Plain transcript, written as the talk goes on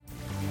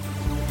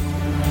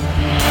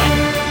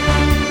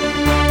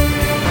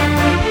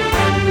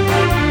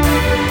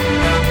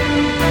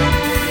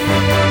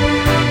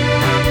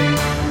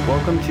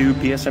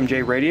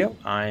PSMJ Radio.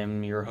 I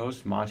am your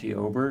host, Mati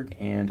Oberg,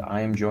 and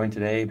I am joined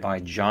today by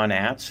John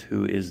Atz,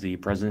 who is the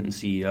president and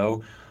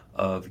CEO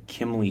of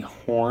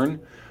Kimley-Horn,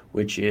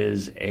 which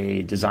is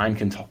a design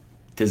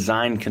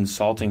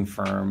consulting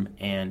firm,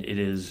 and it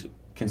is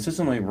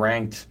consistently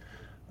ranked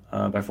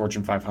by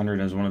Fortune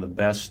 500 as one of the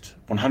best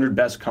 100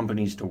 best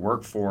companies to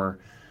work for.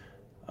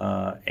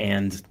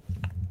 And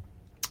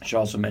I should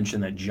also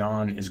mention that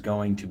John is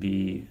going to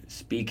be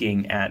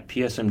speaking at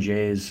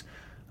PSMJ's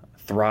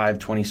Thrive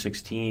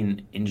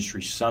 2016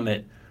 Industry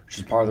Summit, which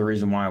is part of the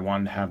reason why I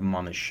wanted to have him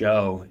on the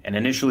show. And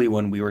initially,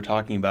 when we were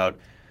talking about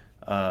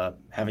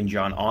having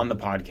John on the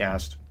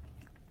podcast,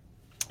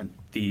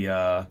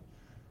 the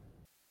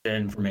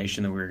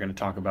information that we were going to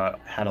talk about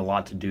had a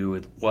lot to do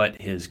with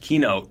what his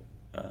keynote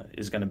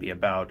is going to be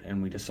about,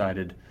 and we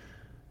decided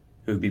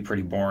it would be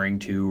pretty boring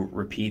to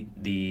repeat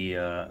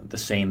the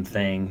same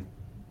thing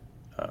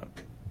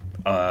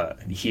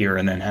here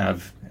and then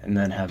have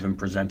him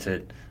present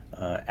it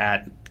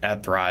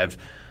at Thrive.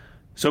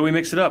 So we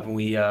mixed it up, and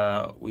we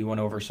went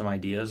over some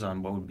ideas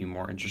on what would be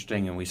more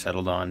interesting, and we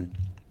settled on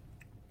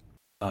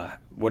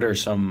what are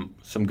some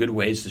good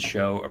ways to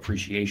show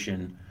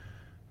appreciation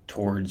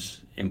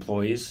towards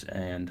employees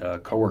and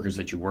coworkers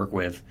that you work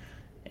with.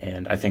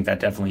 And I think that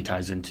definitely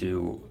ties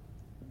into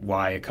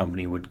why a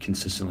company would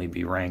consistently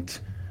be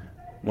ranked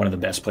one of the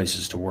best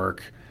places to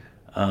work.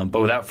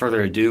 But without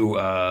further ado,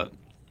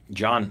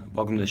 John,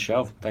 welcome to the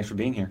show. Thanks for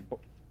being here.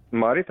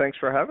 Marty, thanks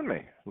for having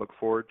me. Look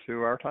forward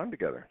to our time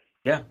together.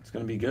 Yeah, it's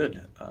going to be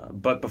good.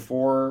 But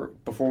before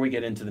we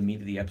get into the meat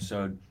of the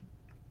episode,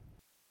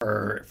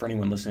 for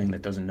anyone listening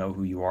that doesn't know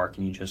who you are,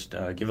 can you just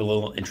give a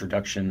little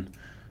introduction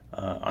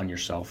on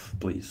yourself,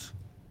 please?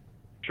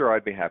 Sure,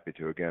 I'd be happy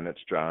to. Again, it's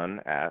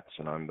John Atz,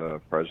 and I'm the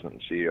president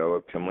and CEO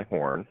of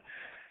Kimley-Horn.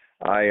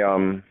 I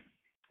am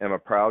a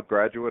proud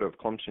graduate of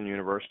Clemson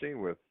University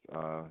with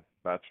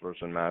bachelor's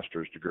and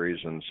master's degrees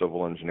in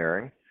civil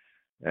engineering.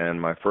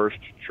 And my first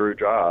true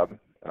job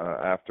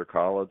after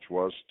college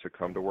was to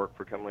come to work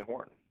for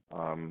Kimley-Horn.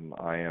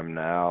 I am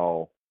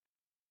now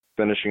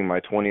finishing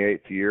my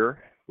 28th year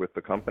with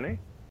the company,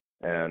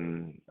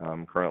 and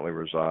currently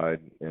reside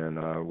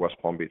in West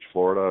Palm Beach,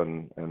 Florida,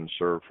 and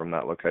serve from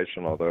that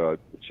location, although I would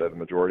say the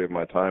majority of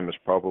my time is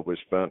probably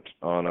spent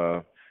on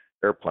a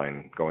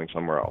airplane going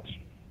somewhere else.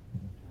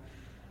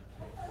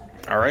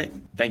 All right.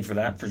 Thank you for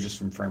that, for just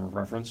some frame of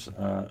reference.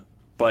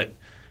 But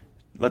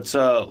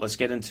let's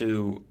get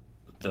into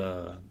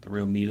the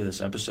real meat of this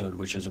episode,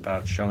 which is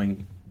about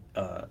showing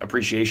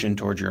appreciation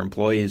towards your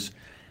employees.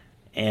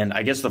 And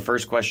I guess the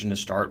first question to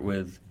start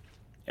with,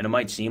 and it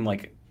might seem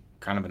like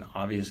kind of an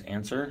obvious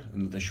answer,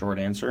 the short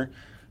answer,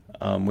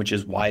 which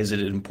is, why is it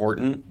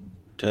important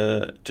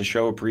to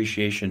show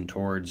appreciation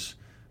towards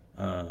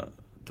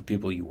the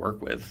people you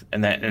work with,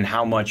 and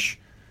how much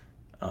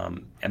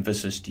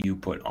emphasis do you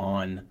put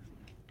on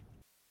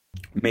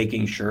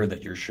making sure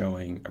that you're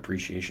showing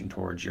appreciation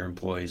towards your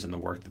employees and the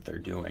work that they're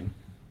doing?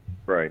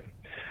 Right.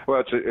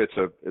 Well,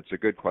 it's a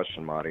good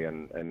question, Marty,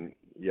 and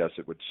yes,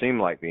 it would seem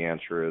like the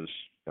answer is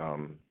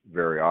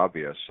very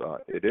obvious.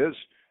 It is.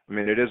 I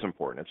mean, it is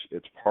important.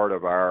 It's part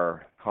of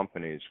our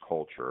company's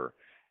culture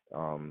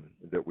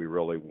that we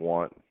really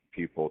want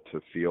people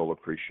to feel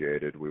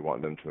appreciated. We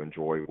want them to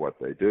enjoy what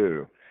they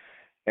do.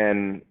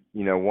 And,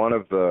 you know, one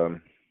of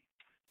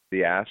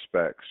the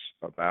aspects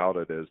about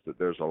it is that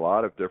there's a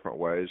lot of different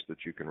ways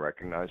that you can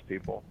recognize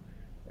people.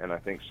 And I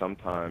think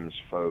sometimes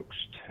folks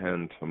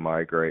tend to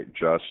migrate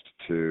just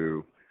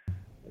to,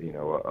 you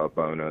know, a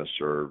bonus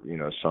or, you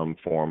know, some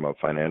form of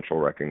financial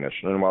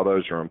recognition. And while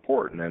those are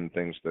important and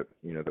things that,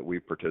 you know, that we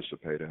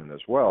participate in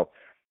as well,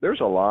 there's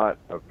a lot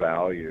of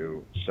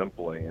value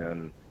simply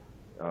in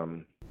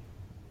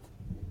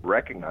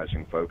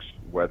recognizing folks,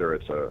 whether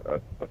it's a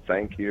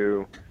thank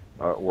you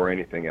or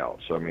anything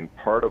else. So, I mean,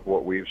 part of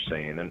what we've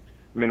seen, and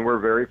I mean, we're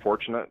very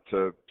fortunate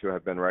to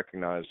have been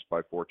recognized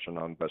by Fortune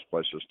on Best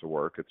Places to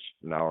Work. It's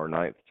now our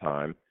 9th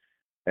time.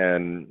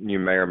 And you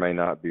may or may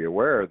not be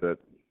aware that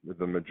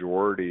the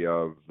majority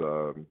of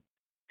the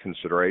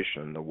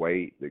consideration, the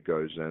weight that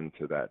goes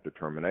into that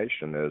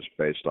determination, is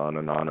based on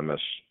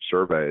anonymous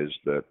surveys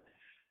that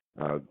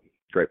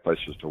Great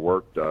Places to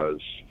Work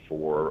does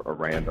for a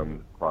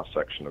random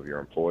cross-section of your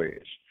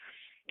employees.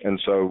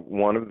 And so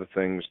one of the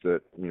things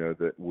that, you know,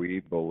 that we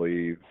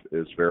believe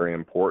is very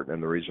important,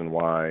 and the reason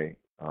why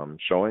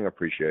showing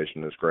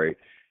appreciation is great,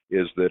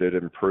 is that it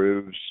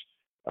improves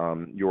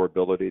your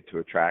ability to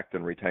attract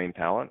and retain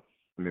talent.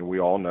 I mean, we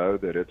all know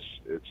that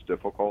it's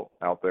difficult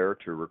out there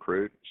to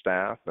recruit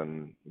staff,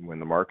 and when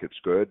the market's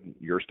good,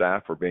 your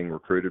staff are being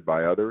recruited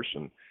by others,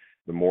 and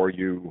the more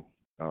you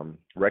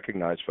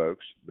recognize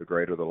folks, the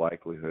greater the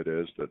likelihood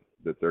is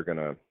that they're going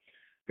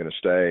to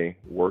stay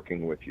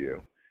working with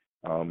you.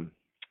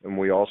 And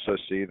we also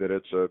see that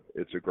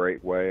it's a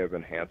great way of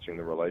enhancing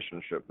the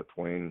relationship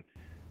between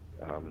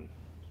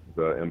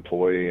the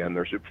employee and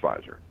their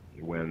supervisor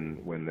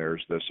when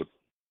there's this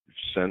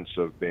sense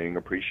of being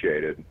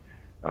appreciated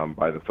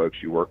by the folks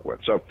you work with.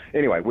 So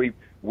anyway,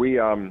 we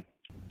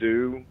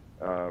do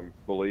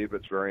believe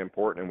it's very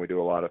important, and we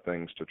do a lot of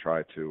things to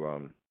try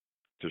to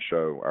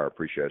show our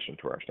appreciation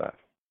to our staff.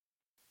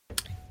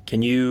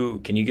 Can you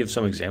give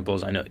some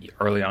examples? I know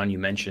early on you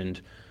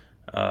mentioned,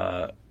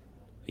 uh,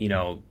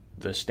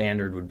 the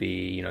standard would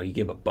be, you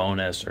give a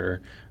bonus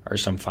or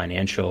some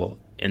financial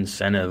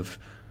incentive,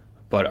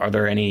 but are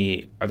there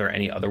any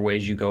other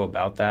ways you go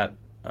about that?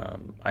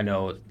 I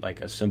know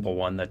like a simple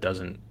one that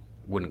doesn't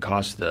wouldn't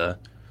cost the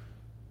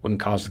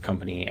wouldn't cost the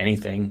company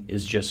anything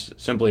is just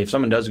simply if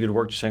someone does good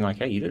work, just saying like,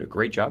 hey, you did a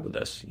great job with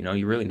this.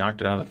 You really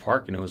knocked it out of the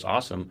park and it was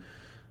awesome.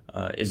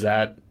 Uh, is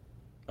that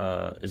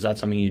is that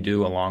something you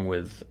do along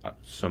with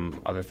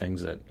some other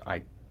things that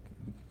I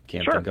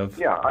can't Sure. think of?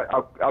 Yeah,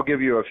 I'll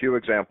give you a few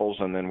examples,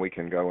 and then we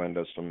can go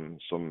into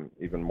some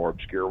even more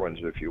obscure ones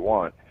if you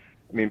want.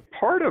 I mean,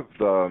 part of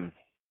the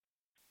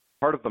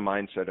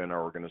mindset in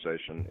our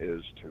organization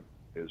is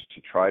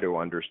to try to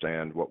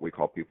understand what we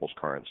call people's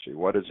currency.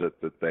 What is it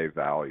that they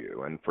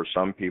value? And for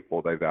some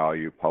people, they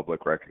value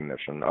public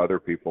recognition. Other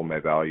people may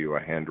value a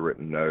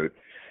handwritten note.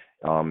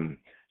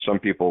 Some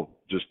people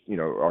just,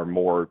 are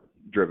more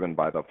driven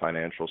by the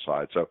financial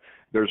side. So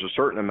there's a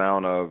certain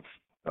amount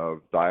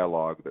of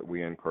dialogue that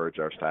we encourage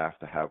our staff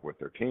to have with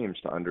their teams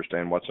to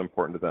understand what's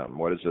important to them.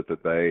 What is it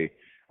that they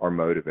are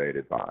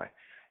motivated by?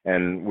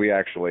 And we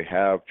actually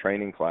have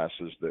training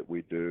classes that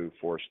we do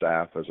for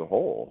staff as a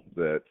whole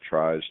that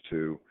tries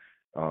to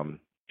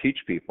teach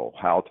people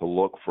how to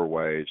look for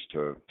ways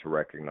to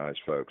recognize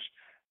folks.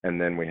 And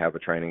then we have a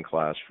training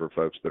class for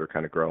folks that are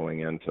kind of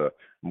growing into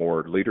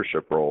more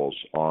leadership roles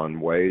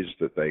on ways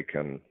that they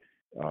can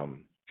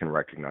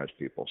recognize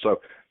people.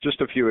 So just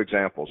a few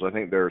examples. I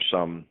think there's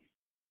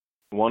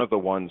one of the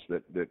ones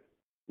that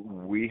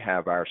we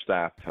have our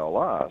staff tell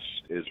us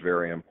is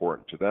very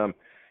important to them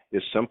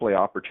is simply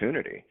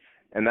opportunity.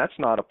 And that's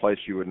not a place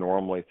you would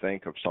normally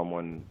think of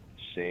someone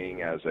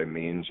seeing as a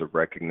means of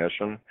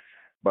recognition.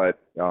 But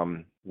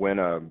when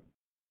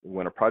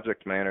a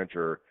project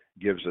manager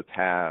gives a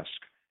task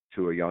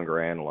to a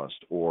younger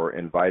analyst or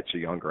invites a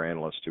younger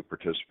analyst to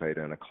participate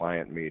in a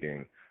client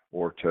meeting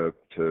or to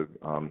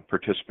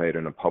participate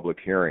in a public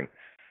hearing,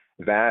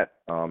 that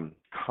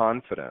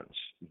confidence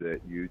that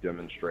you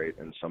demonstrate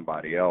in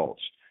somebody else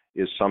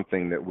is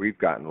something that we've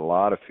gotten a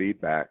lot of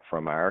feedback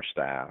from our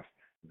staff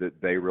that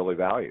they really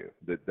value,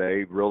 that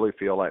they really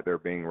feel like they're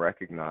being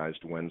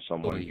recognized when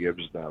someone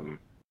gives them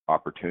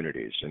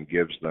opportunities and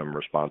gives them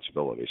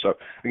responsibility. So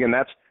again,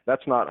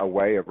 that's not a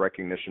way of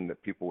recognition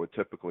that people would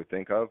typically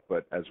think of,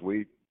 but as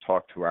we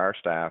talk to our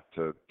staff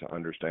to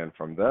understand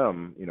from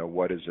them,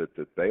 what is it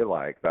that they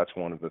like, that's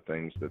one of the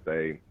things that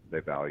they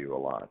value a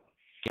lot.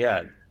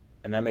 Yeah,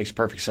 and that makes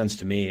perfect sense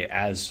to me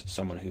as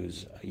someone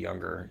who's a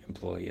younger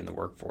employee in the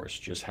workforce,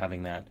 just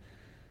having that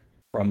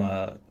from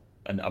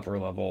an upper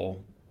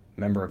level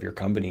member of your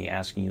company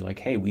asking you like,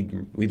 hey,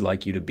 we'd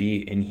like you to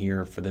be in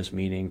here for this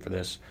meeting, for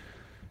this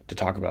to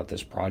talk about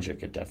this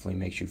project. It definitely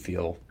makes you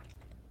feel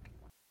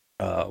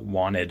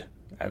wanted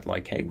at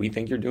like, hey, we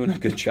think you're doing a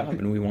good job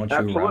and we want you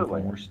around for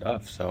Absolutely. more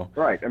stuff. So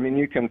Right. I mean,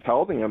 you can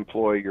tell the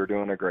employee you're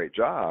doing a great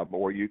job,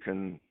 or you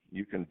can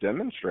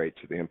demonstrate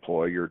to the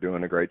employee you're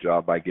doing a great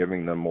job by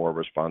giving them more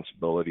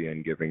responsibility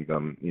and giving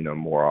them,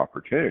 more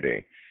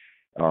opportunity.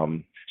 So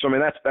I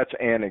mean, that's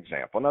an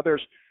example. Now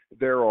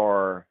there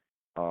are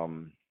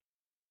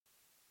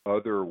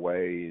other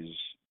ways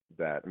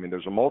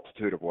there's a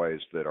multitude of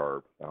ways that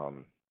are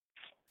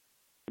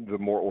the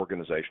more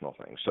organizational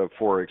things. So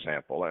for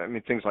example,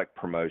 things like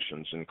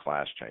promotions and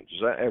class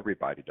changes,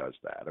 everybody does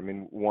that.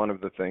 One of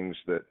the things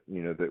that,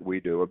 that we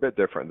do a bit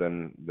different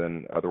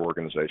than other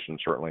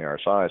organizations, certainly our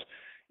size,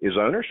 is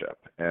ownership.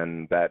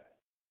 And that,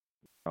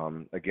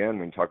 again,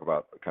 when you talk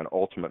about kind of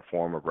ultimate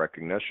form of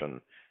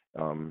recognition,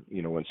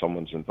 when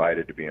someone's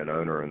invited to be an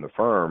owner in the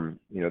firm,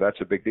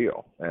 that's a big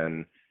deal.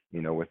 And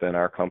within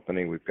our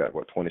company, we've got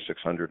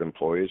 2,600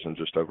 employees and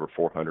just over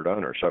 400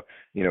 owners. So,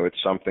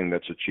 it's something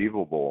that's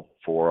achievable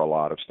for a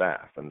lot of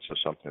staff, and so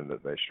something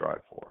that they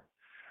strive for.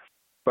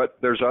 But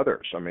there's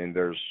others.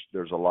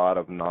 There's a lot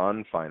of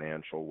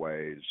non-financial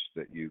ways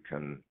that you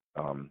can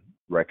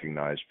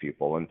recognize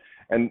people, and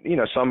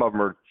some of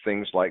them are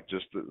things like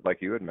just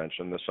like you had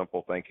mentioned, the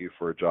simple thank you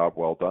for a job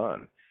well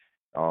done.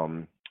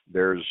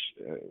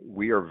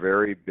 We are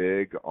very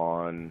big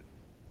on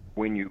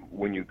when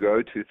you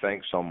go to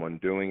thank someone,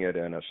 doing it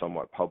in a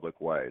somewhat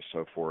public way.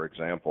 So, for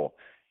example,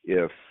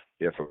 if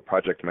a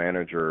project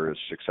manager is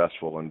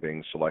successful in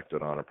being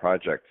selected on a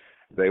project,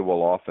 they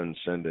will often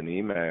send an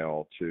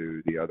email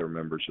to the other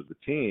members of the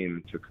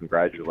team to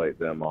congratulate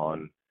them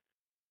on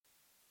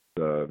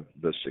the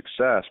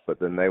success, but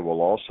then they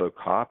will also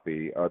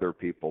copy other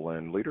people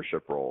in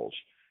leadership roles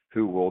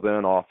who will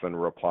then often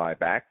reply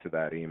back to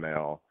that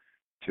email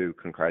to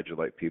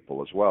congratulate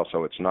people as well.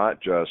 So it's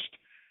not just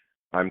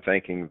I'm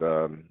thanking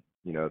the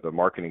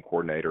marketing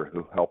coordinator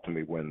who helped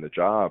me win the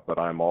job, but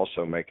I'm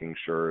also making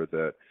sure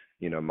that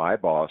my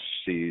boss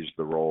sees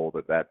the role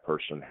that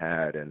person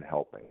had in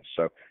helping.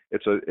 So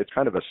it's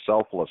kind of a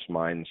selfless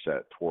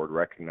mindset toward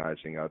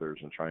recognizing others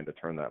and trying to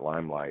turn that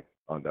limelight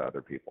onto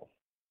other people.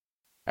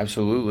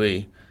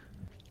 absolutely.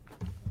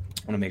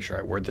 want to make sure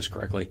I word this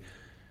correctly.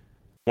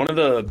 One of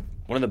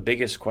the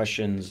biggest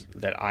questions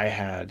that I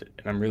had,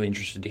 and I'm really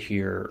interested to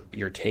hear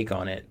your take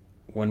on it,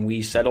 when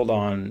we settled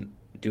on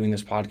doing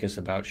this podcast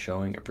about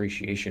showing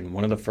appreciation,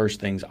 one of the first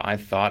things I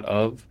thought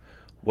of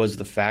was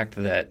the fact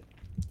that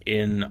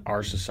in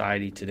our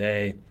society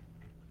today,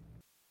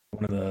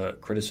 one of the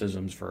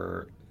criticisms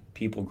for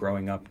people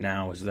growing up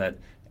now is that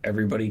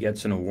everybody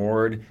gets an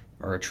award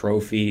or a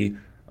trophy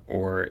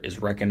or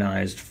is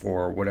recognized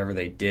for whatever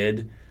they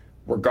did,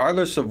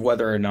 regardless of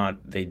whether or not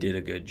they did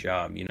a good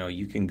job. You know,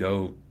 you can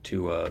go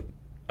to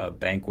a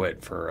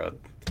banquet for a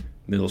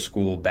middle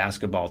school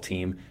basketball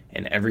team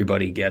and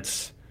everybody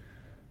gets,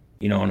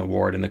 an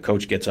award, and the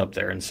coach gets up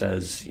there and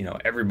says,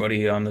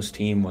 everybody on this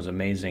team was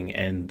amazing.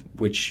 And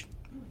which,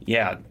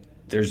 yeah,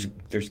 there's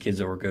kids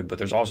that were good, but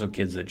there's also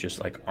kids that just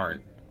like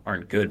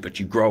aren't good. But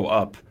you grow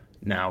up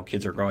now,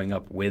 kids are growing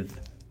up with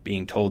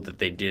being told that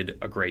they did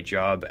a great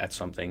job at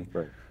something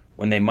Right.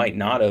 when they might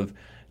not have.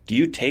 Do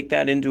you take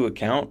that into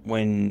account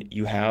when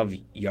you have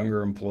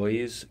younger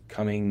employees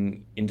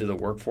coming into the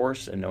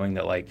workforce and knowing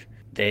that like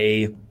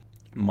they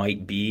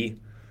might be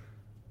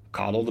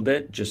coddled a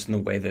bit just in the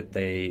way that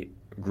they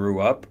grew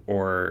up,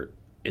 or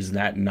is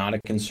that not a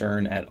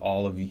concern at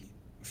all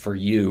for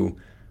you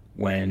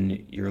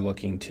when you're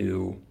looking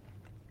to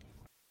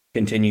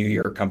continue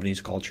your company's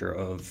culture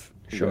of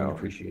showing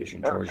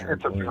appreciation towards your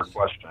It's a fair employees?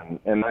 question,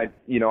 and I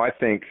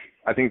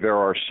think there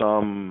are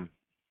some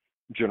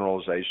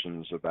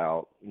generalizations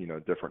about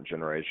different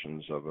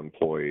generations of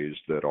employees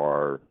that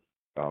are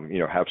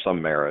have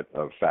some merit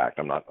of fact.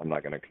 I'm not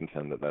going to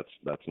contend that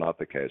that's not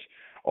the case.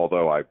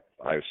 Although I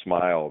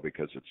smile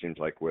because it seems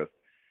like with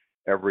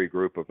every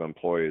group of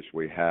employees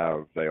we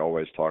have, they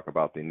always talk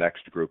about the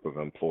next group of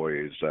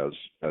employees as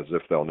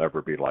if they'll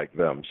never be like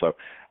them. So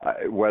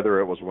whether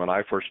it was when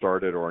I first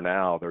started or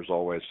now, there's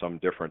always some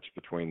difference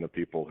between the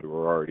people who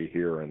are already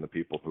here and the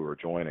people who are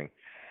joining.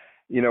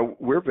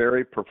 We're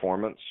very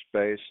performance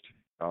based.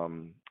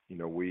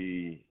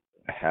 We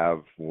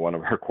have one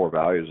of our core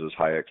values is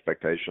high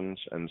expectations.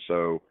 And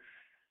so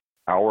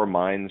our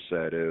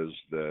mindset is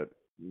that,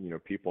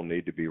 people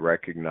need to be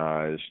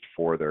recognized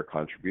for their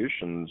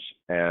contributions,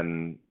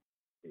 and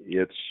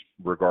it's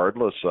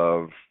regardless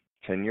of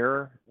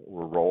tenure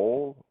or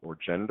role or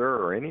gender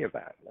or any of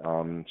that.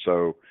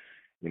 So,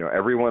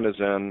 everyone is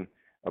in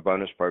a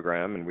bonus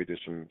program, and we do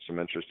some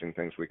interesting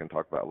things we can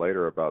talk about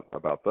later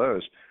about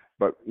those.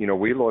 But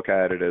we look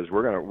at it as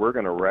we're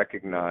gonna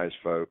recognize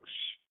folks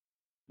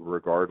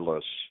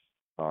regardless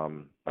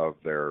of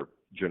their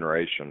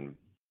generation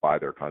by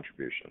their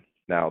contribution.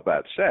 Now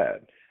that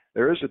said,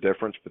 there is a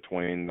difference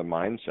between the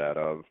mindset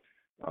of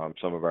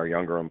some of our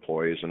younger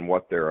employees and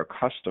what they're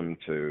accustomed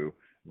to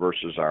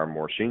versus our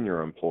more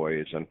senior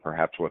employees and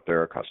perhaps what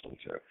they're accustomed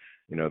to.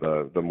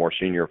 The more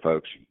senior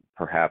folks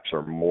perhaps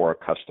are more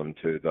accustomed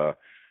to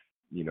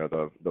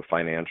the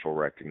financial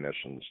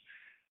recognitions.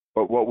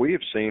 But what we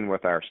have seen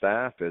with our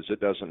staff is it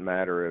doesn't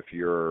matter if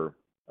you're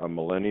a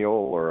millennial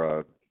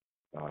or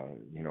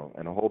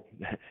an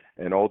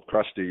old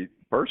crusty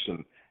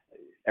person.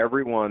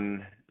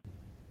 Everyone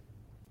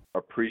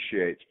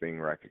appreciates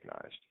being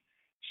recognized.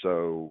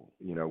 So,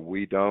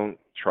 we don't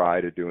try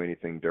to do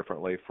anything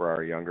differently for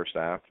our younger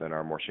staff than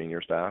our more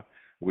senior staff.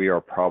 We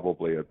are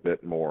probably a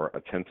bit more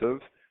attentive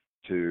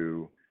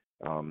to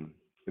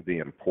the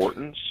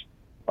importance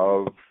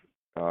of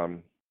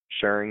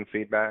sharing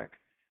feedback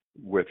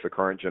with the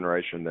current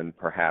generation than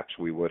perhaps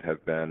we would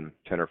have been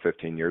 10 or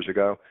 15 years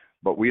ago.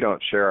 But we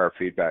don't share our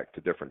feedback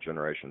to different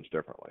generations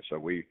differently. So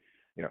we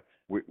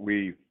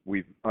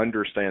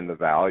understand the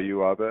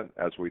value of it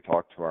as we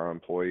talk to our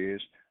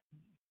employees.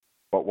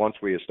 But once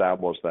we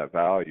establish that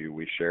value,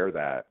 we share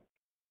that,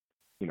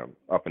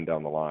 up and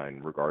down the line,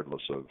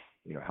 regardless of,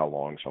 how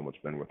long someone's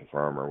been with the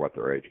firm or what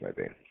their age may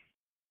be.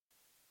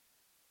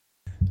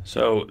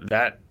 So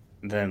that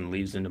then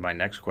leads into my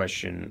next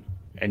question,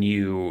 and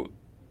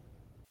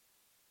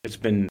it's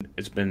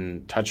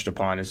been touched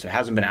upon. It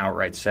hasn't been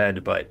outright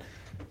said, but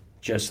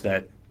just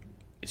that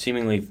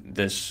seemingly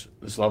this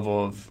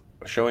level of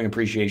showing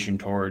appreciation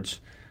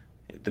towards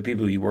the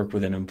people you work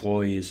with and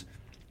employees,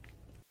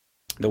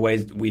 the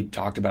way we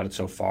talked about it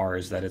so far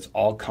is that it's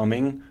all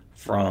coming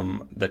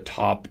from the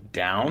top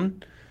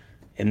down,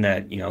 in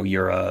that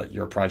you're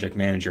a project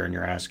manager and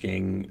you're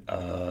asking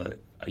a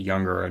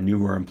younger, a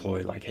newer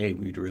employee like, hey,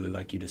 we'd really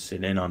like you to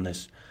sit in on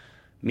this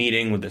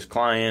meeting with this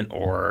client,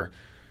 or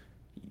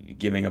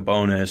giving a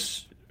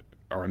bonus,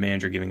 or a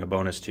manager giving a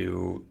bonus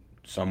to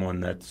someone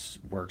that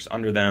works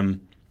under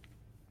them.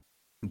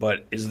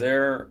 But is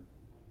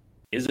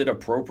it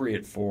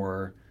appropriate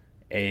for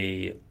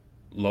a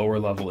lower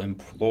level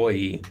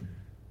employee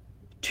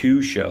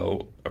to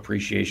show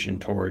appreciation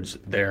towards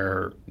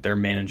their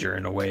manager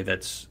in a way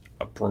that's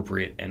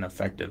appropriate and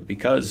effective?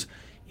 Because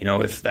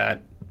if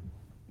that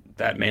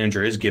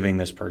manager is giving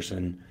this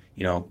person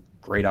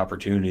great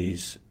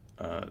opportunities,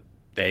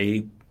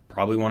 they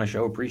probably want to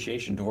show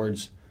appreciation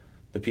towards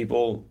the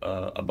people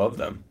above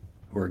them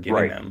who are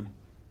giving them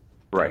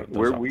Right.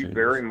 We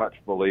very much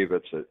believe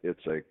it's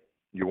a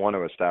you want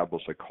to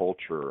establish a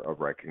culture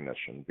of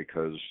recognition,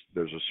 because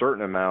there's a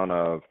certain amount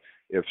of,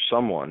 if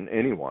someone,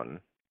 anyone,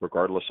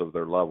 regardless of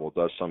their level,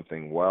 does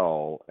something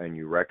well and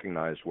you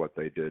recognize what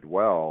they did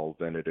well,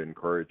 then it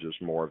encourages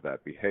more of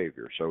that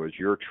behavior. So as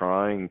you're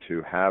trying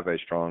to have a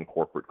strong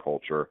corporate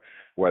culture,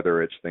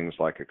 whether it's things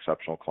like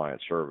exceptional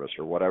client service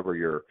or whatever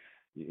your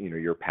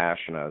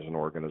passion as an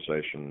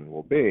organization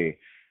will be,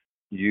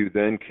 you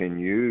then can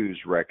use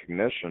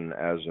recognition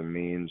as a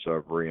means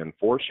of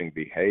reinforcing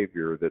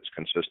behavior that's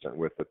consistent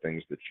with the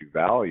things that you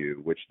value,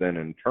 which then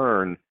in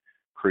turn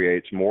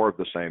creates more of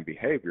the same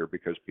behavior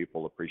because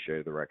people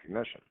appreciate the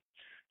recognition.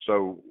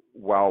 So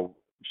while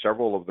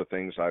several of the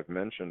things I've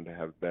mentioned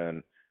have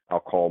been, I'll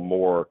call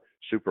more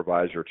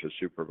supervisor to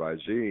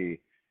supervisee,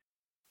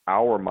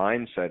 our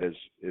mindset is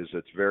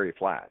it's very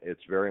flat.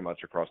 It's very much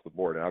across the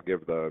board. And I'll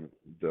give the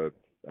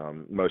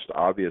most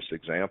obvious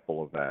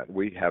example of that.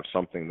 We have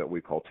something that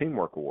we call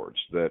teamwork awards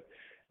that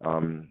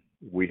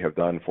we have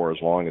done for as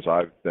long as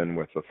I've been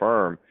with the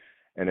firm,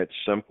 and it's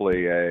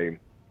simply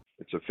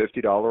it's a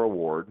 $50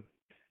 award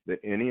that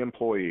any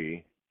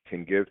employee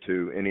can give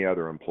to any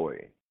other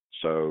employee.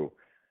 So,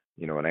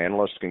 an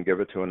analyst can give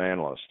it to an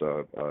analyst,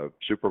 a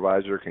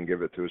supervisor can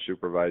give it to a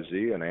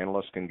supervisee, an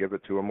analyst can give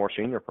it to a more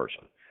senior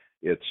person.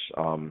 It's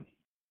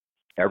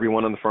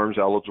everyone in the firm is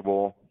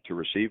eligible to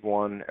receive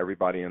one.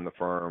 Everybody in the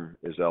firm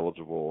is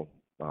eligible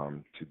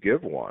to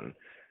give one.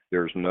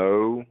 There's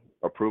no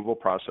approval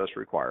process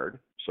required.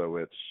 So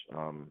it's,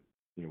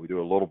 we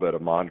do a little bit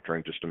of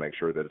monitoring just to make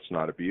sure that it's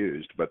not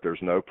abused, but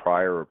there's no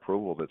prior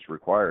approval that's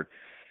required.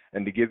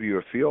 And to give you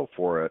a feel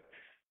for it,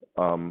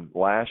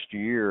 last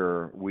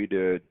year we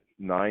did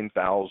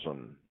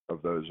 9,000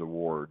 of those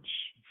awards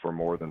for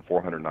more than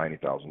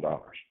 $490,000.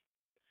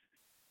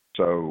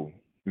 So,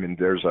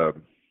 there's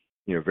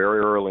very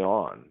early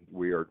on,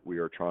 we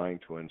are trying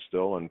to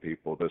instill in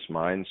people this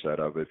mindset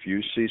of, if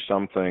you see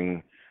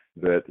something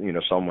that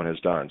someone has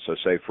done. So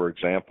say, for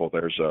example,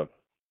 there's a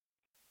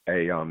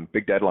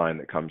big deadline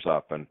that comes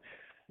up, and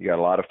you got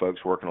a lot of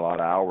folks working a lot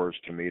of hours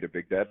to meet a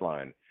big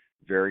deadline.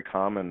 Very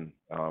common,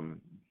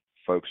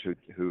 folks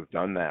who've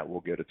done that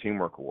will get a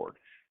teamwork award.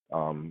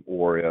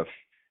 Or if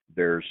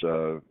there's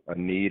a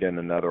need in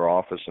another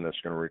office and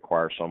it's going to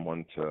require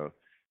someone to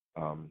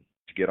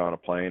get on a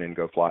plane and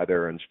go fly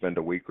there and spend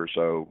a week or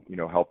so,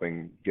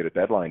 helping get a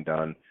deadline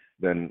done,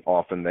 then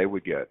often they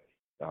would get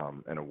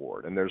an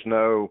award. And there's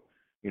no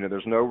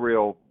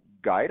real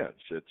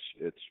guidance.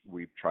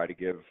 We try to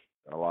give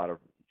a lot of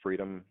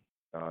freedom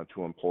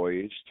to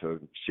employees to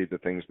see the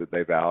things that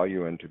they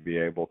value and to be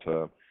able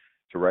to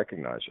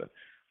recognize it.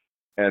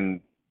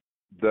 And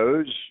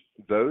those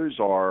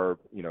are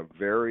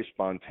very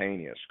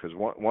spontaneous, because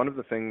one of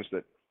the things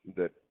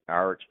that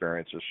our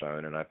experience has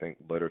shown, and I think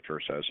literature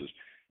says, is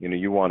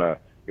you want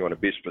to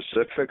be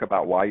specific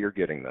about why you're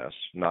getting this,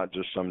 not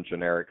just some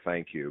generic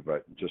thank you,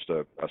 but just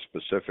a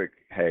specific,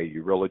 hey,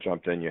 you really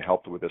jumped in, you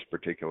helped with this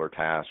particular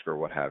task or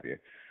what have you.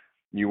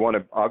 You want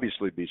to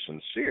obviously be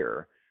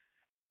sincere,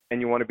 and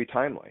you want to be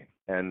timely.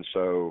 And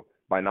so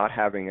by not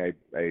having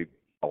a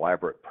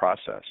elaborate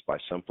process, by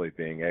simply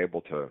being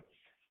able to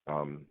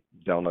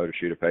download a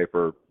sheet of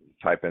paper,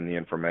 type in the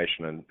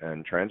information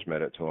and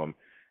transmit it to them,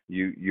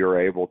 you're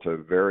able to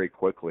very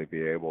quickly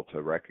be able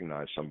to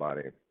recognize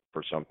somebody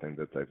for something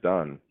that they've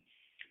done.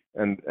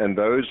 And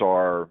those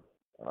are,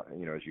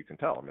 as you can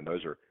tell,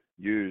 those are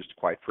used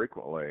quite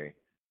frequently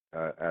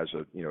as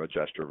a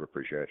gesture of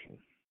appreciation.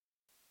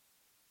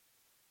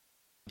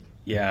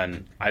 Yeah,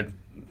 and I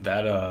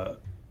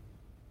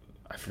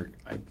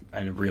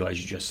didn't realize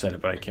you just said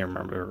it, but I can't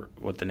remember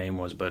what the name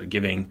was. But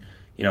giving,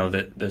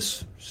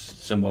 this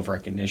symbol of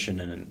recognition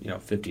and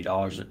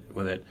 $50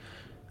 with it,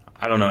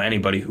 I don't know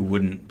anybody who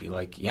wouldn't be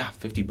like, yeah,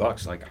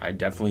 $50. Like, I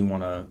definitely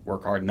want to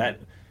work hard, and that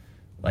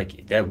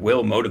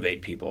will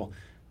motivate people.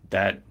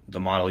 That the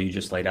model you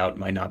just laid out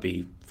might not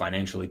be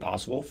financially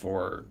possible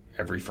for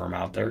every firm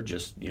out there,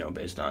 just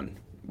based on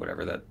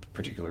whatever that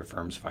particular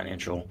firm's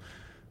financial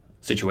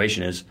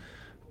situation is.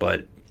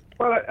 But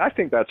well, I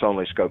think that's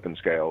only scope and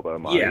scale, though,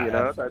 Monty.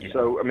 Yeah,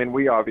 So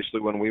we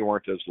obviously, when we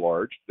weren't as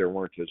large, there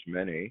weren't as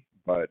many,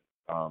 but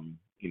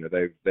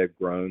they've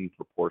grown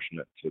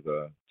proportionate to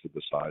the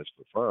size of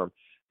the firm.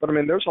 But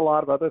there's a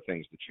lot of other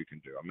things that you can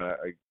do.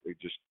 I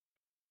just,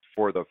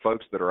 for the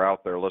folks that are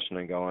out there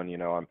listening,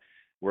 going,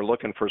 we're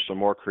looking for some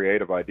more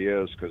creative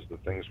ideas because the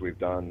things we've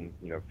done,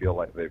 feel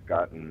like they've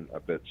gotten a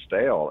bit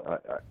stale.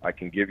 I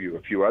can give you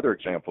a few other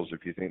examples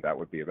if you think that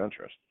would be of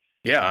interest.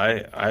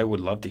 Yeah, I would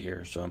love to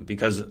hear some,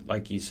 because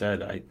like you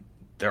said,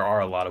 there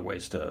are a lot of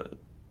ways to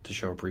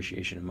show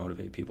appreciation and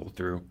motivate people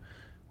through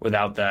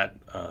without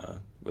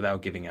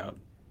giving out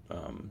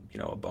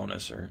a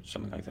bonus or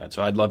something like that.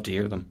 So I'd love to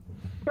hear them.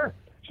 Sure.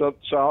 So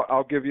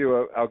I'll give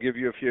you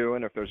a few,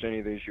 and if there's any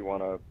of these you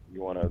want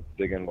to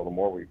dig in a little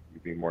more, we'd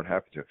be more than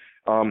happy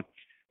to.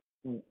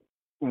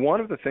 One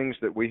of the things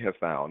that we have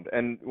found,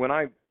 and when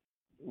I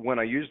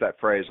use that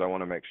phrase, I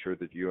want to make sure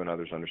that you and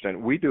others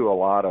understand. We do a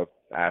lot of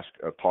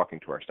talking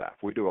to our staff.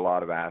 We do a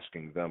lot of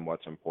asking them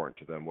what's important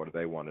to them. What do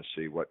they want to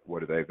see? What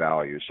do they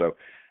value? So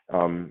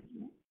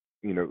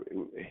you know,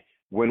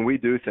 when we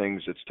do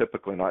things, it's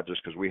typically not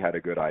just because we had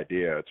a good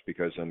idea. It's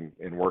because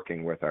in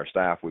working with our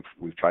staff,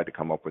 we've tried to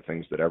come up with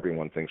things that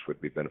everyone thinks would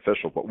be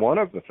beneficial. But one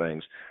of the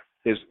things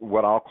is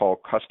what I'll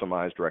call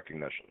customized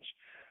recognitions.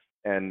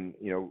 And,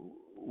 you know,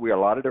 we are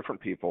a lot of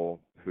different people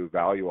who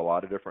value a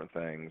lot of different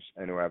things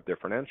and who have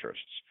different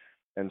interests.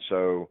 And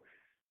so,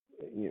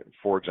 you know,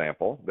 for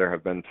example, there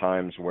have been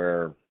times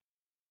where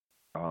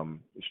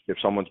if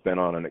someone's been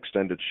on an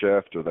extended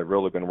shift or they've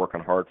really been working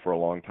hard for a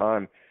long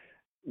time,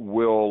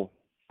 we'll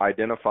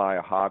identify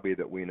a hobby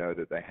that we know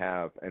that they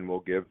have, and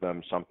we'll give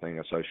them something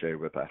associated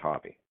with that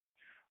hobby,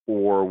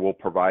 or we'll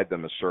provide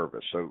them a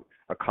service. So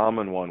a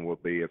common one will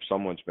be if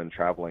someone's been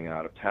traveling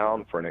out of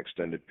town for an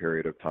extended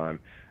period of time,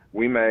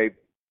 we may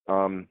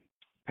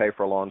pay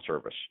for lawn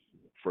service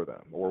for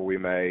them, or we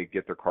may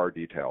get their car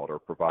detailed or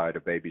provide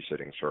a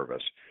babysitting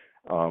service.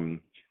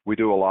 We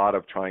do a lot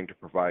of trying to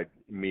provide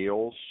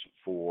meals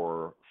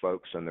for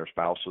folks and their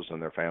spouses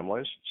and their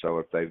families. So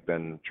if they've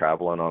been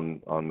traveling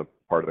on the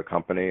part of the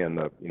company and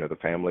the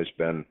family's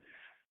been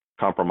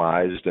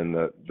compromised and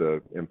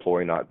the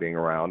employee not being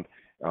around,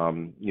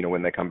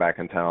 when they come back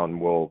in town,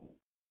 we'll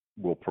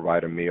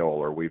provide a meal,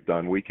 or we've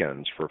done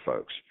weekends for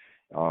folks.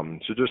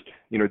 So just,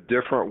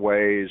 different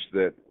ways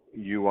that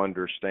you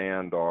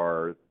understand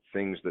are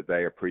things that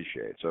they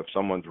appreciate. So if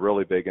someone's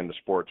really big into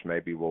sports,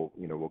 maybe we'll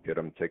get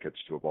them tickets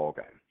to a ball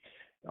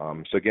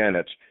game. So again,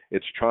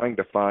 it's trying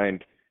to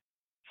find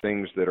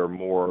things that are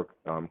more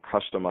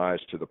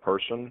customized to the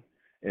person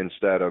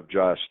instead of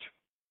just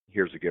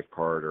here's a gift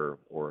card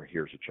or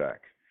here's a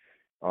check.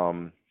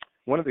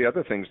 One of the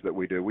other things that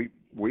we do,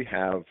 we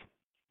have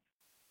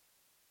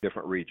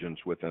different regions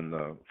within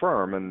the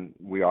firm, and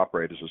we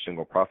operate as a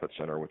single profit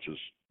center, which is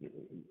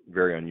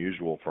very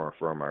unusual for a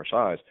firm our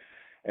size.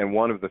 And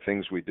one of the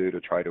things we do to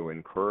try to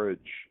encourage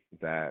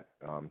that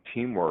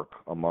teamwork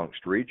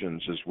amongst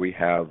regions is we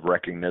have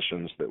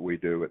recognitions that we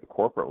do at the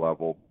corporate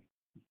level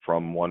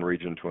from one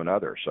region to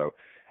another. So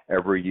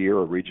every year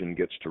a region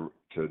gets to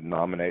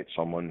nominate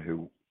someone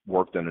who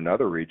worked in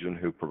another region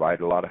who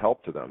provided a lot of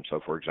help to them. So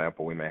for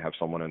example, we may have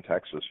someone in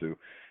Texas who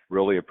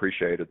really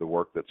appreciated the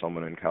work that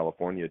someone in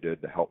California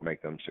did to help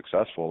make them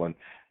successful, and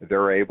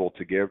they're able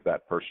to give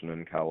that person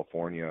in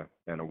California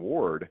an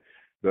award.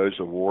 Those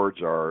awards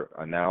are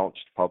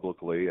announced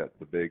publicly at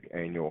the big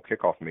annual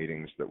kickoff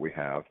meetings that we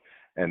have,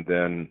 and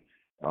then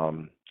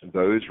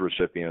those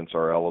recipients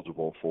are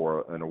eligible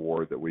for an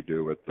award that we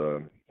do at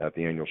the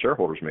annual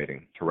shareholders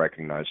meeting to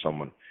recognize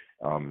someone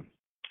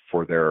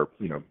for their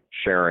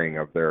sharing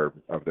of their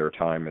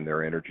time and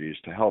their energies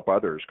to help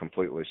others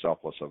completely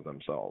selfless of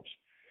themselves.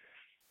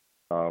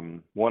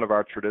 One of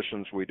our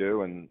traditions we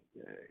do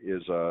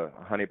is a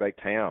honey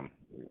baked ham.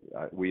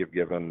 We have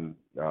given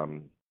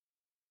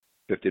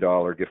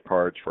 $50 gift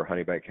cards for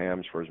honey baked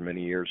hams for as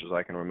many years as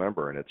I can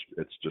remember, and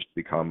it's just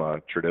become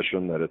a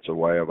tradition that it's a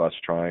way of us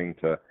trying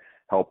to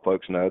help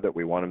folks know that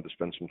we want them to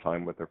spend some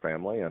time with their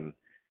family, and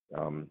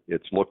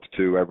it's looked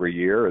to every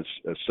year. As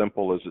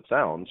simple as it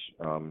sounds,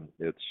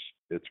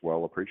 it's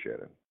well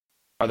appreciated.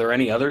 Are there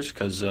any others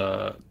because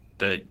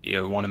that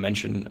you want to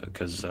mention?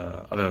 Because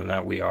other than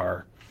that, we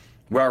are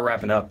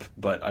wrapping up,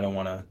 but I don't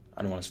want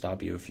to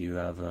stop you if you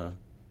have.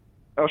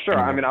 Oh, sure.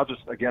 I mean, I'll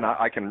just, again,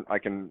 I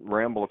can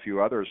ramble a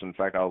few others. In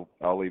fact,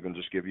 I'll even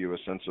just give you a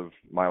sense of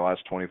my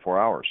last 24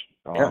 hours.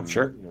 Yeah,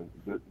 sure.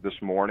 This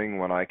morning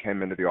when I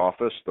came into the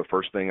office, the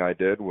first thing I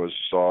did was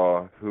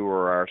saw who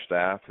are our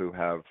staff who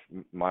have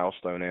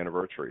milestone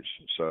anniversaries.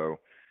 So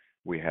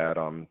we had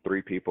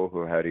 3 people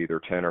who had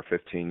either 10 or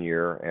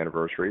 15-year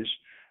anniversaries.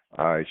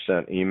 I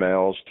sent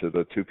emails to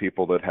the 2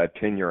 people that had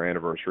 10-year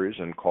anniversaries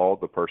and called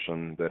the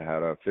person that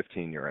had a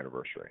 15-year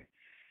anniversary.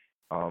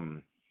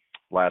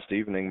 Last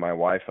evening, my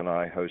wife and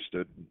I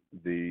hosted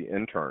the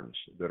interns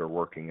that are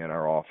working in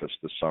our office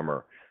this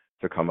summer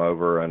to come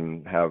over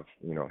and have,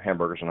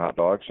 hamburgers and hot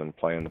dogs and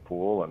play in the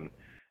pool, and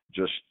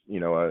just,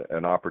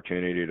 an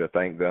opportunity to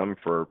thank them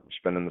for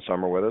spending the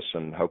summer with us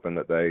and hoping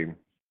that they,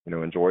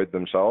 enjoyed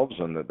themselves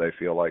and that they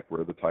feel like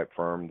we're the type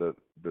firm that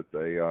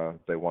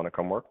they want to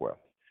come work with.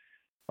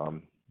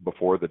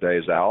 Before the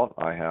day's out,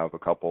 I have a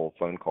couple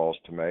phone calls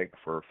to make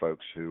for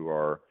folks who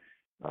are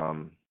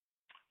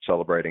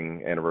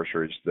celebrating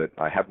anniversaries that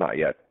I have not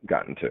yet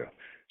gotten to.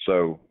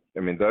 So,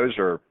 I mean, those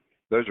are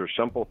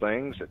simple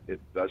things.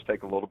 It does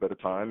take a little bit of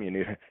time. You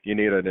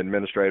need an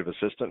administrative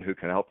assistant who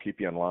can help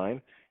keep you in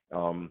line.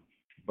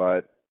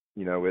 But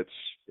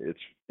it's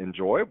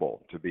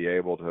enjoyable to be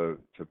able to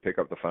pick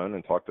up the phone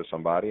and talk to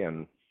somebody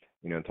and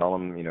tell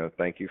them,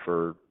 thank you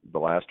for the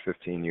last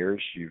 15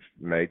 years. You've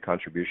made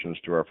contributions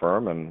to our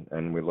firm,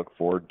 and we look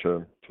forward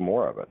to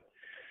more of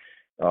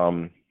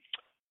it.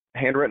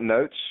 Handwritten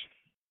notes.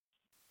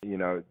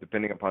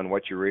 Depending upon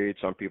what you read,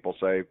 some people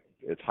say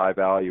it's high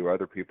value,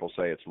 other people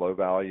say it's low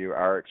value.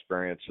 Our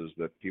experience is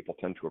that people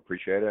tend to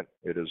appreciate it.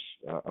 It is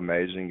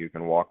amazing. You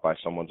can walk by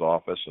someone's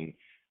office and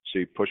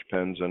see push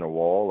pins in a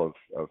wall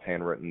of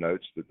handwritten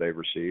notes that they've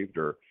received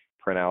or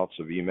printouts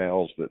of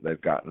emails that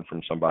they've gotten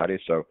from somebody.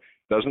 So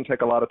it doesn't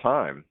take a lot of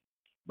time,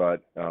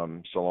 but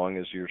so long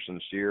as you're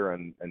sincere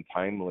and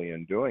timely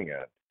in doing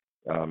it,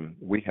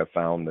 we have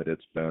found that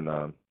it's been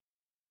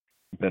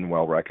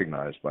well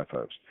recognized by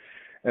folks.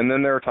 And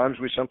then there are times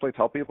we simply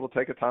tell people to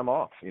take a time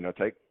off. You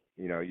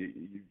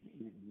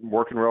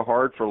working real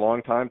hard for a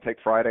long time, take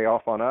Friday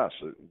off on us.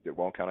 It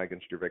won't count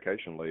against your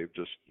vacation leave.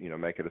 Just,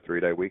 make it a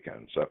 3-day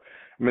weekend. So,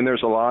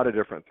 there's a lot of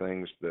different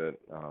things that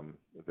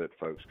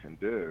folks can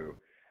do.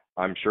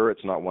 I'm sure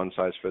it's not one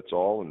size fits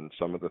all, and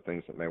some of the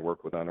things that may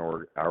work within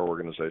our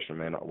organization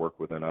may not work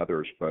within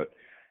others. But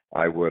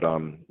I would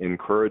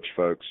encourage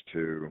folks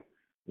to,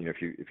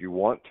 if you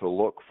want to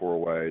look for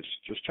ways,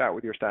 just chat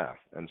with your staff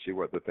and see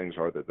what the things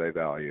are that they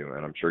value,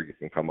 and I'm sure you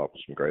can come up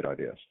with some great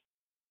ideas.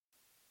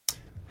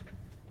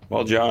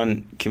 Well,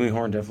 John,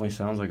 Kimley-Horn definitely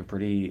sounds like a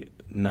pretty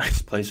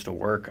nice place to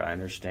work. I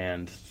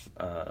understand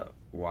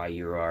why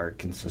you are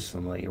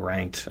consistently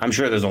ranked. I'm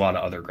sure there's a lot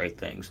of other great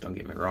things, don't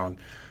get me wrong,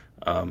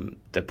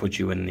 that put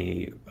you in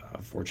the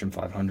Fortune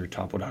 500,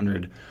 top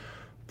 100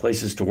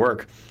 places to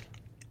work.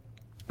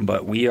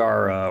 But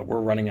we're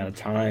running out of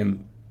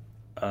time.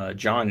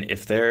 John,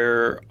 if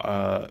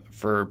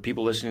for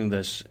people listening to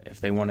this,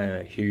 if they want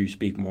to hear you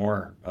speak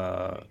more,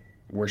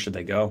 where should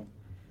they go?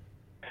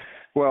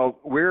 Well,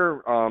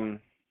 we're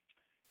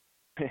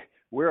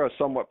a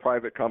somewhat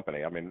private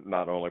company.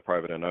 Not only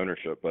private in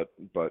ownership, but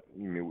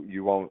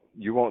you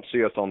won't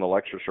see us on the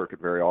lecture circuit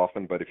very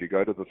often. But if you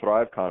go to the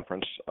Thrive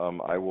conference,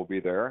 I will be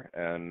there,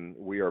 and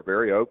we are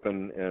very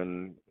open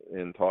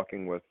in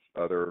talking with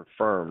other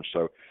firms.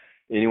 So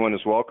anyone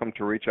is welcome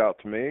to reach out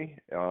to me,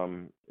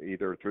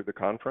 either through the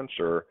conference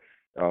or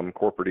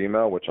corporate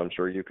email, which I'm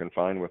sure you can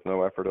find with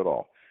no effort at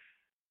all.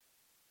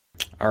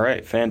 All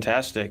right,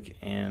 fantastic.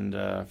 And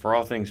for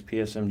all things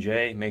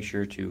PSMJ, make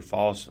sure to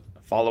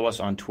follow us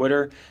on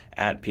Twitter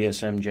at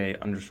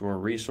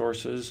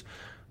PSMJ_resources.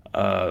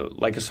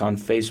 Like us on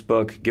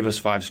Facebook. Give us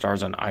 5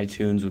 stars on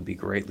iTunes would be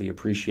greatly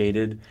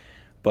appreciated.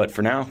 But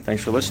for now,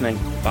 thanks for listening.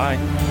 Bye.